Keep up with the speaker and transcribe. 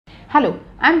Hello,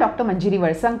 I am Dr. Manjiri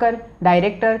Valsangkar,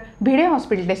 Director, Bhide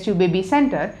Hospital Test Tube Baby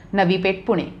Center, Navipet,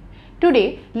 Pune.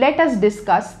 Today, let us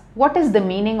discuss what is the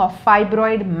meaning of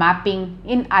fibroid mapping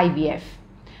in IVF.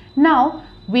 Now,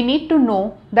 we need to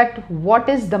know that what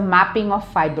is the mapping of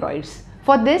fibroids.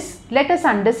 For this, let us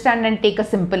understand and take a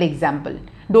simple example.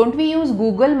 Don't we use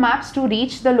Google Maps to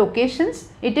reach the locations?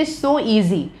 It is so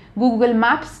easy. Google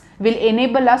Maps will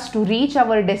enable us to reach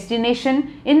our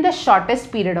destination in the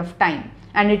shortest period of time.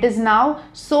 And it is now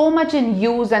so much in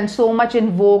use and so much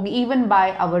in vogue even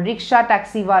by our rickshaw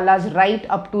taxiwalas right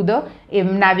up to the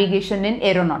navigation in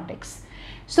aeronautics.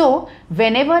 So,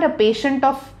 whenever a patient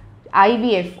of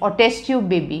IVF or test tube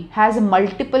baby has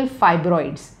multiple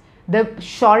fibroids, the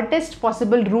shortest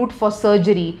possible route for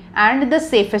surgery and the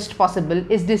safest possible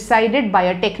is decided by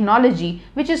a technology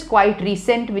which is quite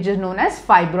recent, which is known as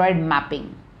fibroid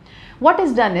mapping. What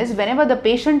is done is, whenever the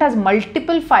patient has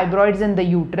multiple fibroids in the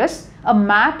uterus, a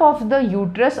map of the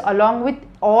uterus along with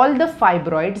all the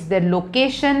fibroids, their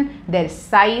location, their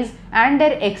size and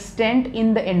their extent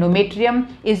in the endometrium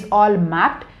is all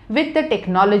mapped with the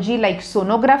technology like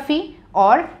sonography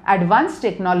or advanced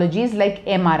technologies like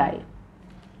MRI.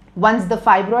 Once the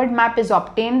fibroid map is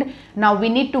obtained, now we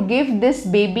need to give this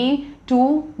baby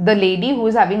to the lady who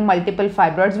is having multiple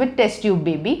fibroids with test tube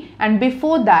baby, and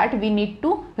before that we need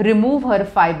to remove her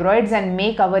fibroids and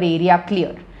make our area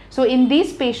clear. So in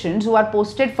these patients who are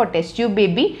posted for test tube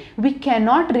baby, we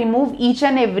cannot remove each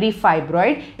and every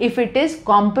fibroid if it is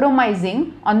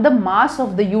compromising on the mass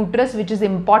of the uterus, which is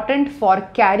important for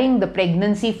carrying the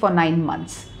pregnancy for 9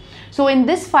 months. So in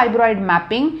this fibroid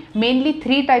mapping, mainly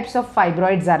 3 types of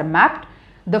fibroids are mapped.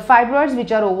 The fibroids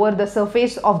which are over the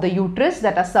surface of the uterus,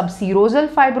 that are subserosal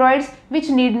fibroids, which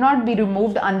need not be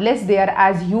removed unless they are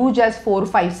as huge as 4 or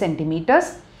 5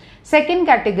 centimeters. Second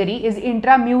category is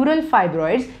intramural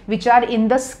fibroids, which are in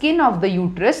the skin of the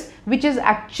uterus, which is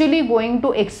actually going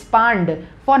to expand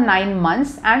for 9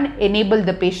 months and enable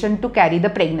the patient to carry the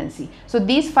pregnancy. So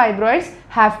these fibroids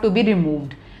have to be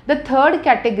removed. The third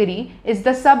category is the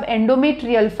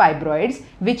subendometrial fibroids,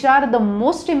 which are the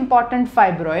most important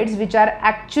fibroids which are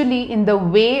actually in the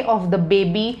way of the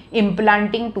baby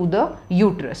implanting to the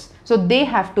uterus. So they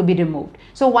have to be removed.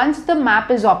 So once the map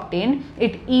is obtained,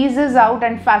 it eases out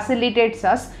and facilitates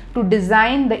us to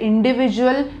design the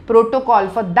individual protocol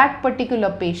for that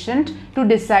particular patient to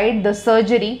decide the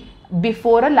surgery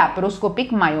before a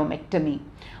laparoscopic myomectomy.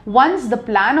 Once the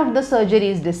plan of the surgery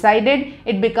is decided,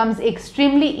 it becomes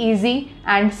extremely easy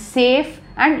and safe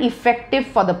and effective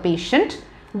for the patient.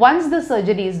 Once the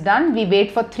surgery is done, we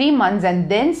wait for 3 months and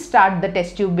then start the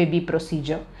test tube baby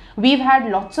procedure. We've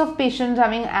had lots of patients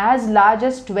having as large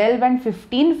as 12 and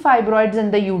 15 fibroids in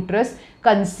the uterus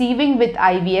conceiving with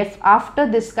IVF after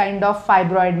this kind of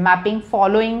fibroid mapping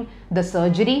following the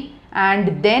surgery,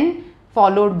 and then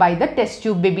followed by the test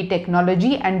tube baby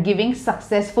technology and giving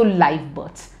successful live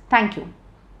births. Thank you.